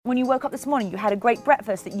when you woke up this morning, you had a great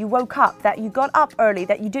breakfast, that you woke up, that you got up early,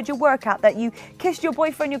 that you did your workout, that you kissed your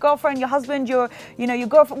boyfriend, your girlfriend, your husband, your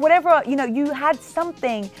girlfriend, whatever, you had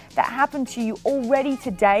something that happened to you already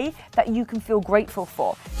today that you can feel grateful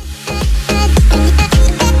for.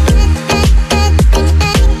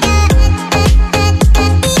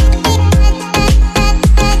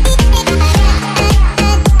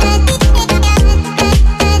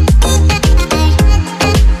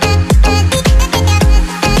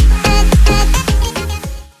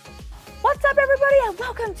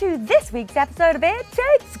 Welcome to this week's episode of It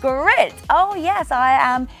Takes Grit. Oh yes, I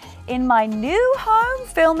am in my new home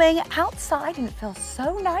filming outside and it feels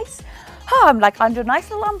so nice. Oh, I'm like under a nice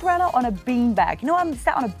little umbrella on a beanbag. You know, I'm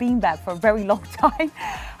sat on a beanbag for a very long time.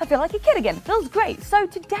 I feel like a kid again. It feels great. So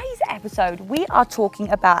today's episode, we are talking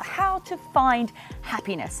about how to find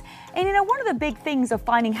happiness. And one of the big things of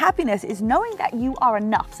finding happiness is knowing that you are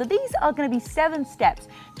enough. So these are going to be 7 steps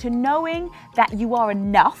to knowing that you are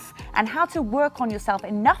enough and how to work on yourself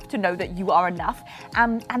enough to know that you are enough.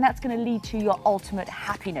 And that's going to lead to your ultimate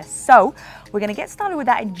happiness. So we're going to get started with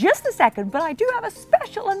that in just a second, but I do have a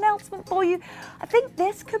special announcement for you. I think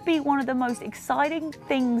this could be one of the most exciting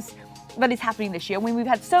things that is happening this year. I mean, we've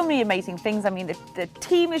had so many amazing things. I mean, the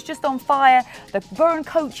team is just on fire, the Burn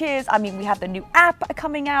coaches, I mean, we have the new app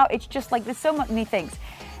coming out. It's just like, there's so many things.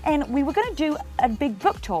 And we were going to do a big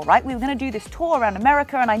book tour, right? We were going to do this tour around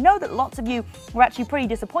America. And I know that lots of you were actually pretty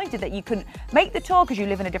disappointed that you couldn't make the tour because you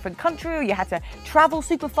live in a different country or you had to travel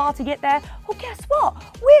super far to get there. Well, guess what?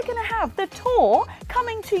 We're going to have the tour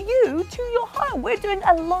coming to you, to your home. We're doing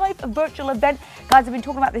a live virtual event. Guys, I've been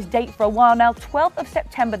talking about this date for a while now, 12th of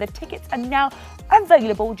September. The tickets are now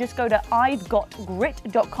available. Just go to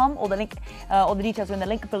I'veGotGrit.com, or the link, or the details are in the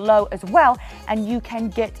link below as well, and you can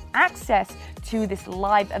get access to this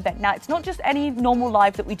live event. Now, it's not just any normal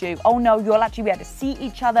live that we do. Oh no, you'll actually be able to see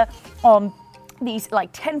each other on these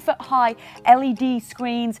like 10-foot high LED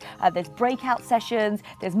screens. There's breakout sessions,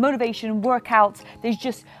 there's motivation workouts. There's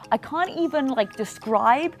just, I can't even like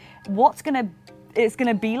describe what's it's going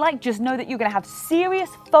to be like. Just know that you're going to have serious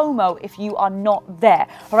FOMO if you are not there.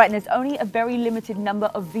 All right, and there's only a very limited number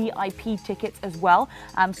of VIP tickets as well.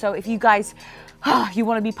 So if you guys, you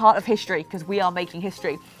want to be part of history, because we are making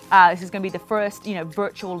history. This is going to be the first,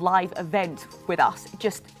 virtual live event with us.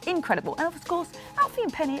 Just incredible. And of course, Alfie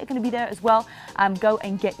and Penny are going to be there as well. Go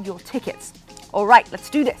and get your tickets. All right, let's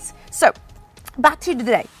do this. So back to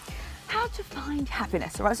today. How to find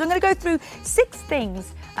happiness. All right, so I'm going to go through 7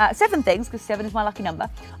 things, because 7 is my lucky number,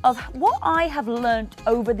 of what I have learned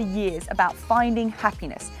over the years about finding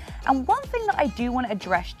happiness. And one thing that I do want to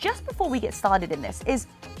address just before we get started in this is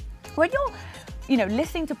when you're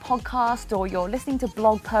listening to podcasts or you're listening to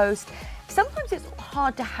blog posts, sometimes it's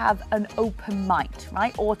hard to have an open mind,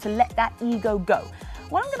 right? Or to let that ego go.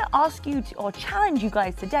 What I'm going to ask you or challenge you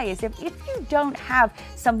guys today is if you don't have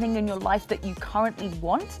something in your life that you currently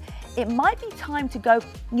want, it might be time to go,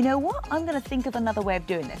 you know what? I'm going to think of another way of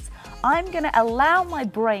doing this. I'm going to allow my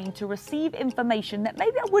brain to receive information that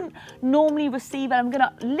maybe I wouldn't normally receive, and I'm going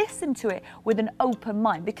to listen to it with an open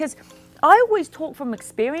mind, because I always talk from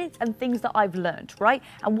experience and things that I've learned, right?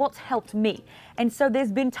 And what's helped me. And so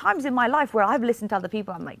there's been times in my life where I've listened to other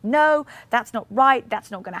people. I'm like, no, that's not right.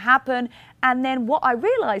 That's not going to happen. And then what I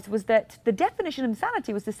realized was that the definition of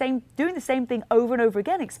insanity was doing the same thing over and over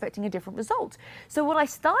again, expecting a different result. So what I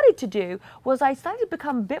started to do was I started to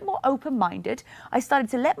become a bit more open-minded. I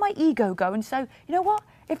started to let my ego go and say, you know what?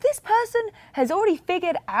 If this person has already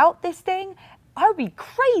figured out this thing, I would be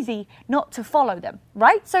crazy not to follow them,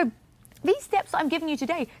 right? So these steps I'm giving you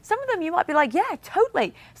today, some of them you might be like, yeah,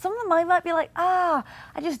 totally. Some of them I might be like, I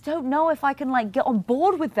just don't know if I can get on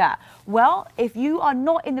board with that. Well, if you are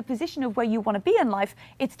not in the position of where you want to be in life,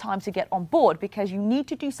 it's time to get on board, because you need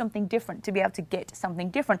to do something different to be able to get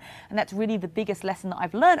something different. And that's really the biggest lesson that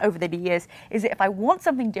I've learned over the years, is that if I want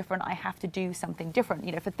something different, I have to do something different.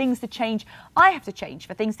 For things to change, I have to change.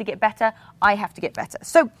 For things to get better, I have to get better.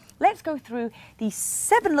 So let's go through these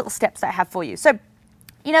 7 little steps that I have for you. So,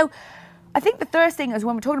 I think the first thing is,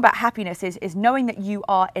 when we're talking about happiness, is knowing that you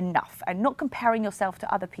are enough and not comparing yourself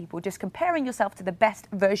to other people, just comparing yourself to the best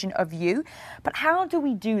version of you. But how do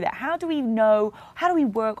we do that? How do we know, how do we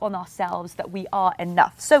work on ourselves that we are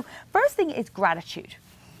enough? So first thing is gratitude.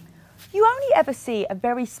 You only ever see a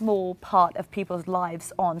very small part of people's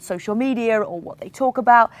lives on social media or what they talk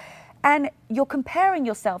about, and you're comparing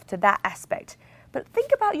yourself to that aspect. but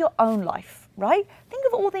think about your own life, right? Think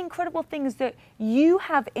of all the incredible things that you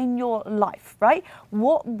have in your life, right?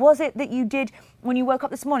 What was it that you did when you woke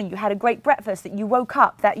up this morning? You had a great breakfast, that you woke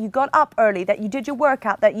up, that you got up early, that you did your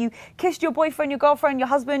workout, that you kissed your boyfriend, your girlfriend, your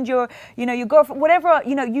husband, your girlfriend, whatever,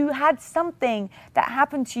 you had something that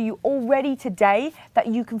happened to you already today that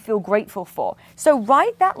you can feel grateful for. So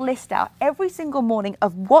write that list out every single morning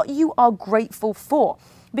of what you are grateful for,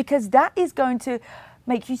 because that is going to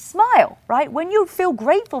make you smile, right? When you feel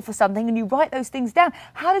grateful for something and you write those things down,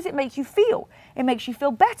 how does it make you feel? It makes you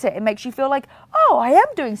feel better. It makes you feel like, oh, I am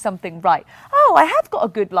doing something right. Oh, I have got a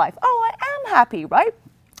good life. Oh, I am happy, right?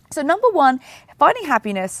 So number one, finding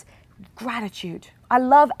happiness, gratitude. I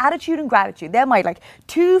love attitude and gratitude. They're my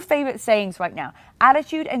two favorite sayings right now.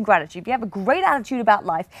 Attitude and gratitude. If you have a great attitude about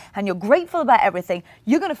life and you're grateful about everything,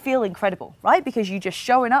 you're going to feel incredible, right? Because you're just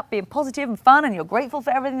showing up, being positive and fun, and you're grateful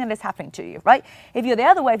for everything that is happening to you, right? If you're the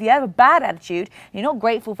other way, if you have a bad attitude, you're not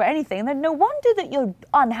grateful for anything, then no wonder that you're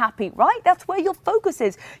unhappy, right? That's where your focus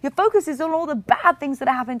is. Your focus is on all the bad things that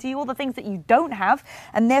are happening to you, all the things that you don't have,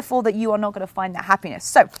 and therefore that you are not going to find that happiness.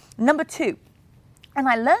 So, number two, and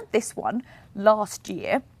I learned this one last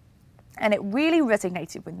year, and it really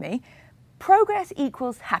resonated with me. Progress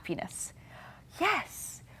equals happiness.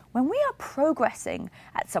 Yes, when we are progressing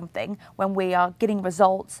at something, when we are getting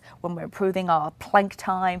results, when we're improving our plank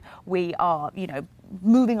time, we are,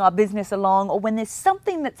 moving our business along, or when there's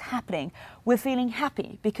something that's happening, we're feeling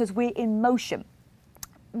happy because we're in motion.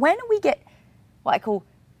 When we get what I call,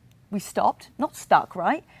 we stopped, not stuck,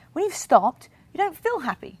 right? When you've stopped, you don't feel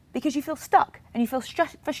happy because you feel stuck and you feel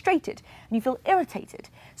frustrated and you feel irritated.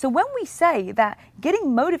 So when we say that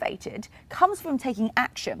getting motivated comes from taking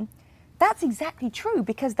action, that's exactly true,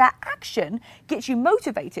 because that action gets you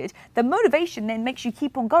motivated. The motivation then makes you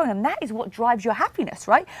keep on going, and that is what drives your happiness,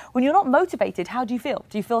 right? When you're not motivated, how do you feel?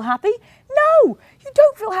 Do you feel happy? No, you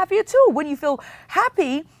don't feel happy at all. When you feel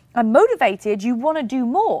happy and motivated, you want to do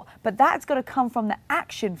more, but that's got to come from the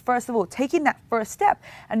action, first of all, taking that first step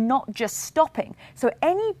and not just stopping. So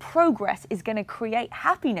any progress is going to create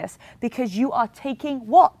happiness because you are taking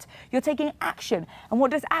what? You're taking action. And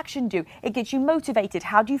what does action do? It gets you motivated.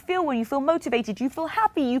 How do you feel when you feel motivated? You feel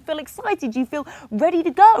happy, you feel excited, you feel ready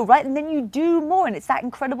to go, right? And then you do more, and it's that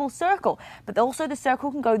incredible circle. But also the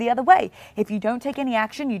circle can go the other way. If you don't take any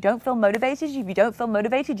action, you don't feel motivated. If you don't feel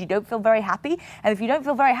motivated, you don't feel very happy. And if you don't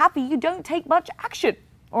feel very happy, you don't take much action,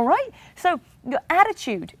 all right? So your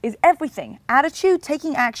attitude is everything. Attitude,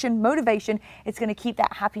 taking action, motivation, it's going to keep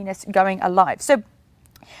that happiness going alive. So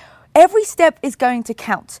every step is going to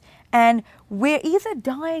count, and we're either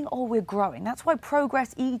dying or we're growing. That's why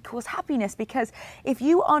progress equals happiness, because if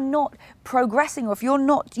you are not progressing, or if you're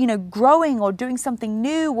not, growing or doing something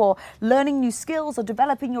new or learning new skills or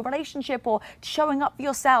developing your relationship or showing up for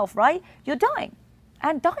yourself, right? You're dying.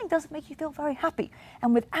 And dying doesn't make you feel very happy.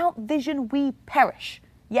 And without vision, we perish.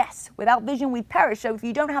 Yes, without vision, we perish. So if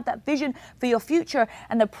you don't have that vision for your future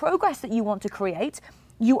and the progress that you want to create,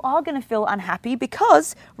 you are going to feel unhappy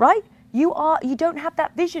because, right, you don't have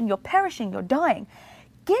that vision. You're perishing, you're dying.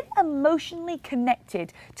 Get emotionally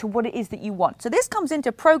connected to what it is that you want. So this comes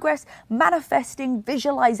into progress, manifesting,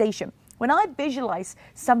 visualization. When I visualize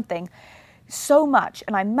something so much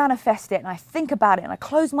and I manifest it and I think about it and I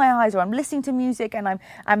close my eyes, or I'm listening to music and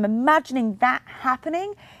I'm imagining that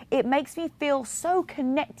happening, it makes me feel so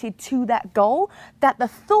connected to that goal that the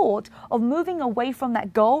thought of moving away from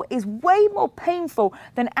that goal is way more painful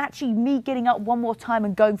than actually me getting up one more time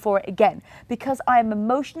and going for it again, because I am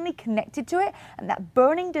emotionally connected to it and that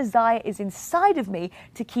burning desire is inside of me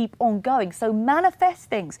to keep on going. So manifest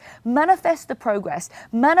things, manifest the progress,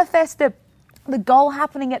 manifest the goal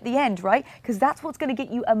happening at the end, right? Because that's what's going to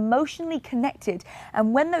get you emotionally connected.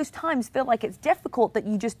 And when those times feel like it's difficult, that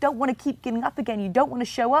you just don't want to keep getting up again, you don't want to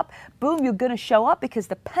show up, boom, you're going to show up, because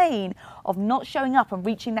the pain of not showing up and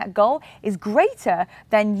reaching that goal is greater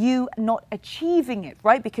than you not achieving it,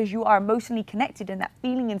 right? Because you are emotionally connected, and that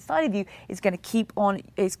feeling inside of you is going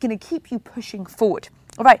to keep you pushing forward.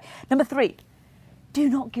 All right, number 3, do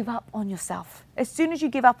not give up on yourself. As soon as you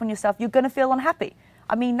give up on yourself, you're going to feel unhappy.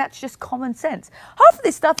 I mean, that's just common sense. Half of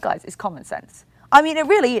this stuff, guys, is common sense. I mean, it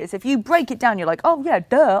really is. If you break it down, you're like, oh yeah,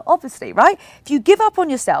 duh, obviously, right? If you give up on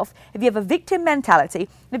yourself, if you have a victim mentality,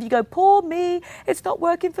 if you go, poor me, it's not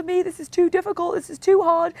working for me, this is too difficult, this is too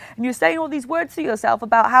hard, and you're saying all these words to yourself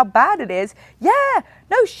about how bad it is, yeah,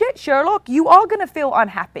 no shit, Sherlock, you are going to feel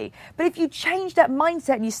unhappy. But if you change that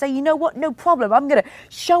mindset and you say, you know what, no problem, I'm going to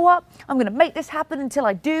show up, I'm going to make this happen until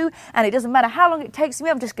I do, and it doesn't matter how long it takes me,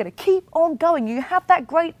 I'm just going to keep on going. You have that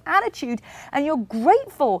great attitude, and you're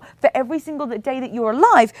grateful for every single day that you're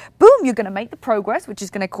alive. Boom, you're going to make the progress, which is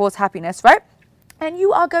going to cause happiness, right? and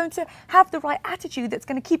you are going to have the right attitude that's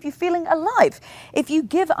going to keep you feeling alive. If you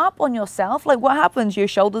give up on yourself, like what happens? Your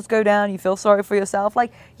shoulders go down, you feel sorry for yourself.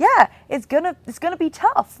 Like, yeah, it's gonna be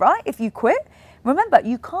tough, right? If you quit, remember,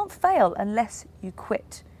 you can't fail unless you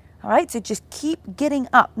quit. All right, so just keep getting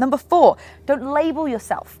up. Number 4, don't label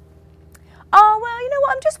yourself. Oh, well, you know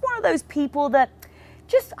what? I'm just one of those people that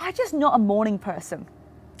I'm just not a morning person.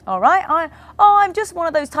 All right, I'm just one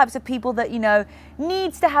of those types of people that,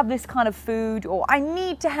 needs to have this kind of food, or I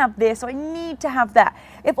need to have this, or I need to have that.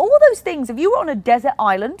 If all those things, if you were on a desert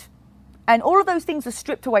island and all of those things are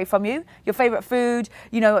stripped away from you, your favorite food,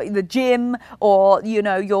 the gym, or,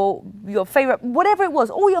 your favorite, whatever it was,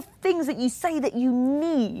 all your things that you say that you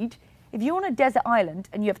need, if you're on a desert island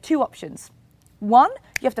and you have 2 options. 1,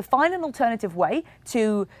 you have to find an alternative way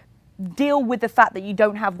to deal with the fact that you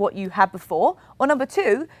don't have what you had before. Or number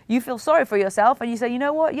 2, you feel sorry for yourself and you say, you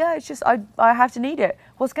know what, yeah, it's just, I have to need it.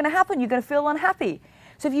 What's going to happen? You're going to feel unhappy.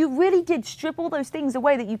 So if you really did strip all those things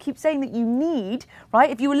away that you keep saying that you need, right?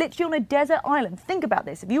 If you were literally on a desert island, think about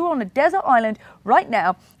this. If you were on a desert island right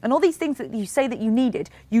now and all these things that you say that you needed,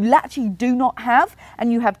 you actually do not have,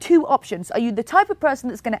 and you have 2 options. Are you the type of person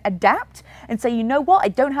that's going to adapt and say, you know what, I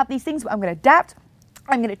don't have these things, but I'm going to adapt,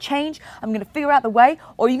 I'm going to change, I'm going to figure out the way?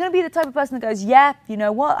 Or are you going to be the type of person that goes, yeah, you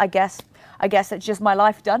know what, I guess it's just my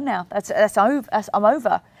life done now. I'm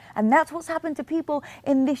over. And that's what's happened to people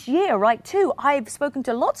in this year, right, too. I've spoken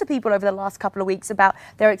to lots of people over the last couple of weeks about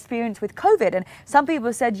their experience with COVID. And some people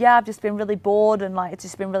have said, yeah, I've just been really bored and it's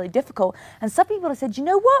just been really difficult. And some people have said, you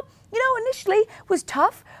know what? Initially it was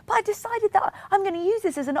tough, but I decided that I'm going to use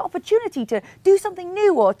this as an opportunity to do something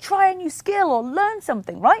new or try a new skill or learn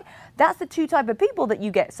something, right? That's the 2 type of people that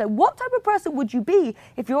you get. So what type of person would you be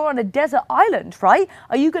if you're on a desert island, right?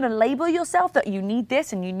 Are you going to label yourself that you need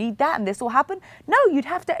this and you need that and this will happen? No, you'd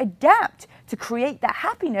have to adapt to create that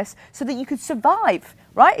happiness so that you could survive,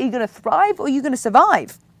 right? Are you going to thrive or are you going to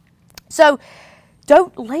survive? So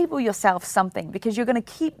don't label yourself something, because you're going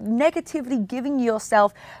to keep negatively giving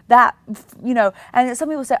yourself that, and some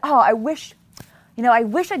people say, oh, I wish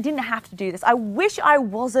I didn't have to do this. I wish I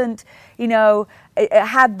wasn't,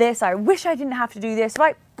 had this. I wish I didn't have to do this,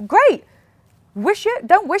 right? Great. Wish it,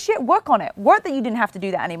 don't wish it, work on it. Work that you didn't have to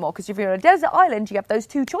do that anymore, because if you're on a desert island, you have those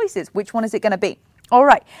 2 choices. Which one is it going to be? All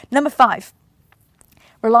right, number 5,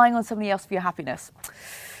 relying on somebody else for your happiness.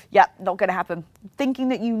 Yeah, not going to happen. Thinking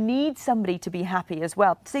that you need somebody to be happy as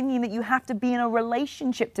well. Thinking that you have to be in a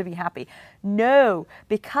relationship to be happy. No,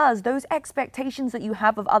 because those expectations that you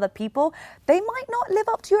have of other people, they might not live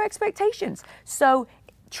up to your expectations. So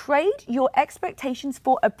trade your expectations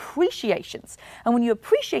for appreciations. And when you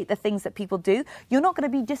appreciate the things that people do, you're not going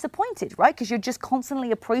to be disappointed, right? Because you're just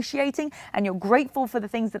constantly appreciating and you're grateful for the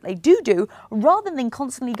things that they do, rather than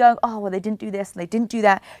constantly going, oh, well, they didn't do this and they didn't do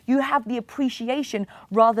that. You have the appreciation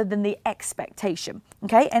rather than the expectation,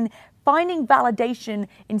 okay? And finding validation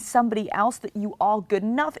in somebody else that you are good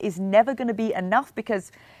enough is never going to be enough,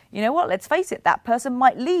 because you know what, let's face it, that person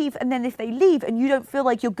might leave, and then if they leave and you don't feel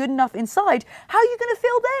like you're good enough inside, how are you going to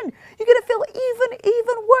feel then? You're going to feel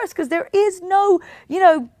even worse, because there is no,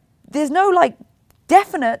 there's no like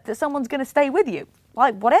definite that someone's going to stay with you.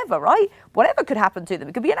 Like whatever, right? Whatever could happen to them.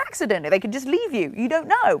 It could be an accident. They could just leave you. You don't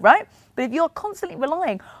know, right? But if you're constantly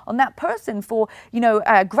relying on that person for,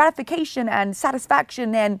 gratification and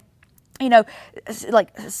satisfaction and,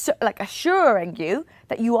 like assuring you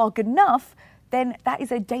that you are good enough, then that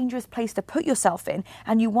is a dangerous place to put yourself in,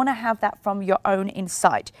 and you want to have that from your own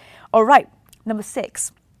inside. All right, number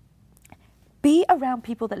 6, be around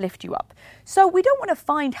people that lift you up. So we don't want to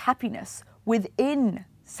find happiness within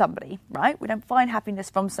somebody, right? We don't find happiness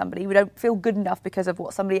from somebody. We don't feel good enough because of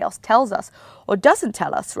what somebody else tells us or doesn't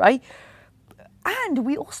tell us, right? And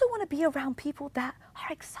we also want to be around people that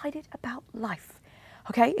are excited about life.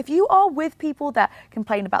 Okay, if you are with people that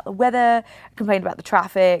complain about the weather, complain about the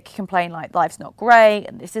traffic, complain like life's not great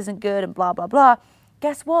and this isn't good and blah, blah, blah,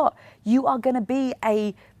 guess what? You are going to be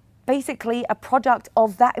basically a product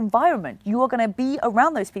of that environment. You are going to be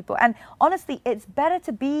around those people. And honestly, it's better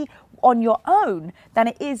to be on your own than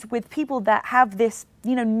it is with people that have this,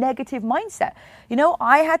 negative mindset.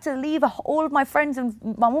 I had to leave all of my friends and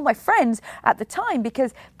all my friends at the time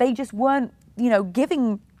because they just weren't,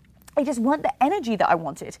 they just weren't the energy that I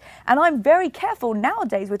wanted. And I'm very careful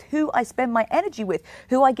nowadays with who I spend my energy with,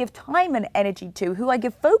 who I give time and energy to, who I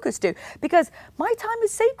give focus to, because my time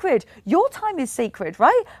is sacred. Your time is sacred,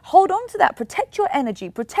 right? Hold on to that. Protect your energy.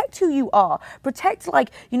 Protect who you are. Protect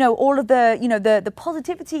all of the, the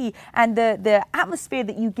positivity and the atmosphere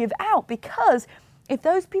that you give out, because if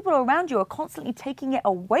those people around you are constantly taking it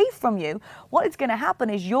away from you, what is going to happen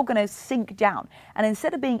is you're going to sink down. And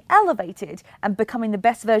instead of being elevated and becoming the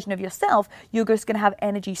best version of yourself, you're just going to have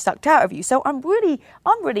energy sucked out of you. So I'm really,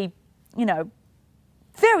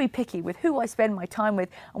 very picky with who I spend my time with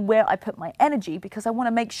and where I put my energy, because I want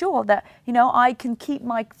to make sure that, I can keep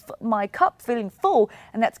my cup feeling full,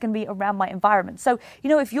 and that's going to be around my environment. So,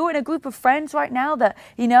 if you're in a group of friends right now that,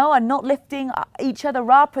 are not lifting each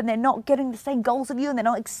other up, and they're not getting the same goals as you, and they're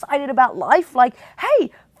not excited about life, like,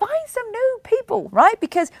 hey, find some new people, right?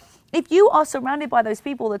 Because if you are surrounded by those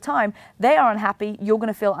people all the time, they are unhappy, you're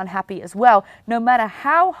going to feel unhappy as well. No matter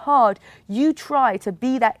how hard you try to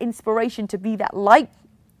be that inspiration, to be that light,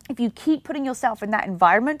 if you keep putting yourself in that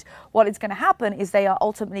environment, what is going to happen is they are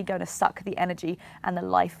ultimately going to suck the energy and the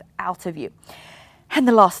life out of you. And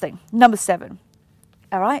the last thing, number 7.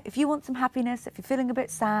 All right, if you want some happiness, if you're feeling a bit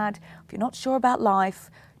sad, if you're not sure about life,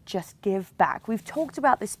 just give back. We've talked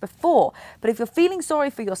about this before, but if you're feeling sorry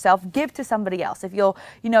for yourself, give to somebody else. If you're,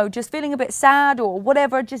 just feeling a bit sad or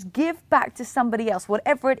whatever, just give back to somebody else,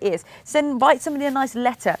 whatever it is. Write somebody a nice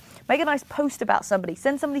letter. Make a nice post about somebody.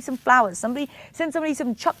 Send somebody some flowers. Send somebody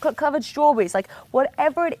some chocolate-covered strawberries. Like,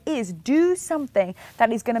 whatever it is, do something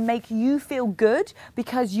that is going to make you feel good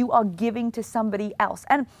because you are giving to somebody else.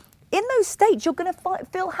 And in those states, you're going to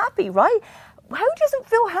feel happy, right? Who doesn't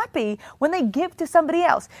feel happy when they give to somebody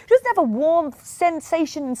else? Who doesn't have a warm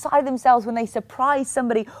sensation inside themselves when they surprise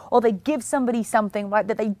somebody or they give somebody something, right,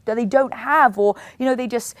 that they don't have, or they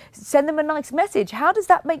just send them a nice message? How does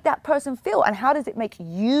that make that person feel, and how does it make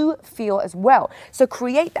you feel as well? So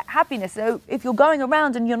create that happiness. So if you're going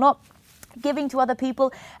around and you're not giving to other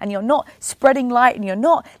people and you're not spreading light and you're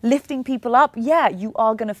not lifting people up, you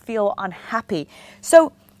are going to feel unhappy.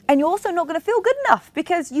 And you're also not going to feel good enough,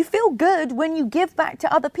 because you feel good when you give back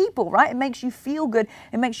to other people, right? It makes you feel good.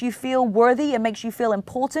 It makes you feel worthy. It makes you feel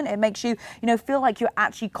important. It makes you, feel like you're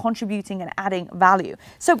actually contributing and adding value.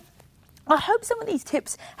 So I hope some of these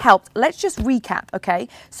tips helped. Let's just recap, okay?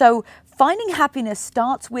 So finding happiness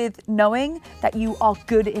starts with knowing that you are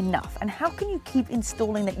good enough. And how can you keep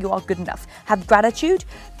installing that you are good enough? Have gratitude.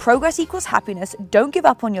 Progress equals happiness. Don't give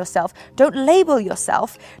up on yourself. Don't label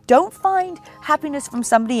yourself. Don't find happiness from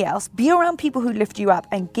somebody else. Be around people who lift you up,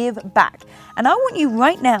 and give back. And I want you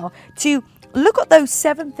right now to look at those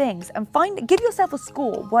 7 things and give yourself a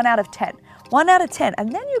score, 1 out of 10. 1 out of 10.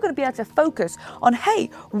 And then you're going to be able to focus on, hey,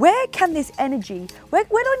 where can this energy, where do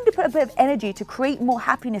I need to put a bit of energy to create more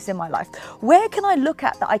happiness in my life? Where can I look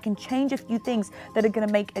at that I can change a few things that are going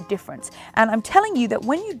to make a difference? And I'm telling you that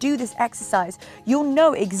when you do this exercise, you'll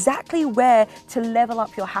know exactly where to level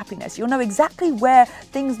up your happiness. You'll know exactly where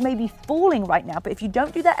things may be falling right now. But if you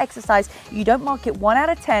don't do that exercise, you don't mark it 1 out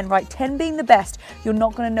of 10, right? 10 being the best, you're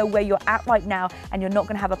not going to know where you're at right now, and you're not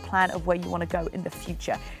going to have a plan of where you want to go in the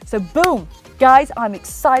future. So boom. Guys, I'm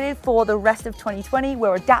excited for the rest of 2020.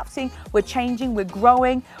 We're adapting, we're changing, we're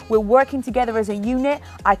growing, we're working together as a unit.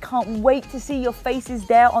 I can't wait to see your faces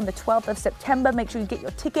there on the 12th of September. Make sure you get your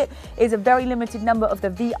ticket. It's a very limited number of the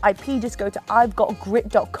VIP. Just go to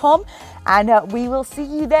I'veGotGrit.com and we will see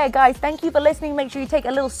you there, guys. Thank you for listening. Make sure you take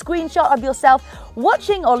a little screenshot of yourself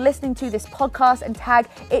watching or listening to this podcast and tag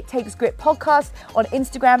It Takes Grit Podcast on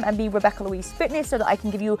Instagram and be Rebecca Louise Fitness, so that I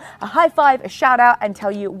can give you a high five, a shout out, and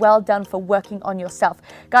tell you well done for working on yourself.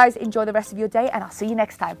 Guys, enjoy the rest of your day, and I'll see you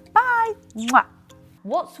next time. Bye. Mwah.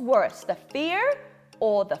 What's worse, the fear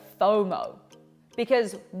or the FOMO?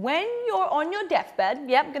 Because when you're on your deathbed, I'm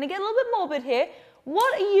going to get a little bit morbid here,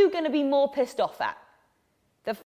 what are you going to be more pissed off at?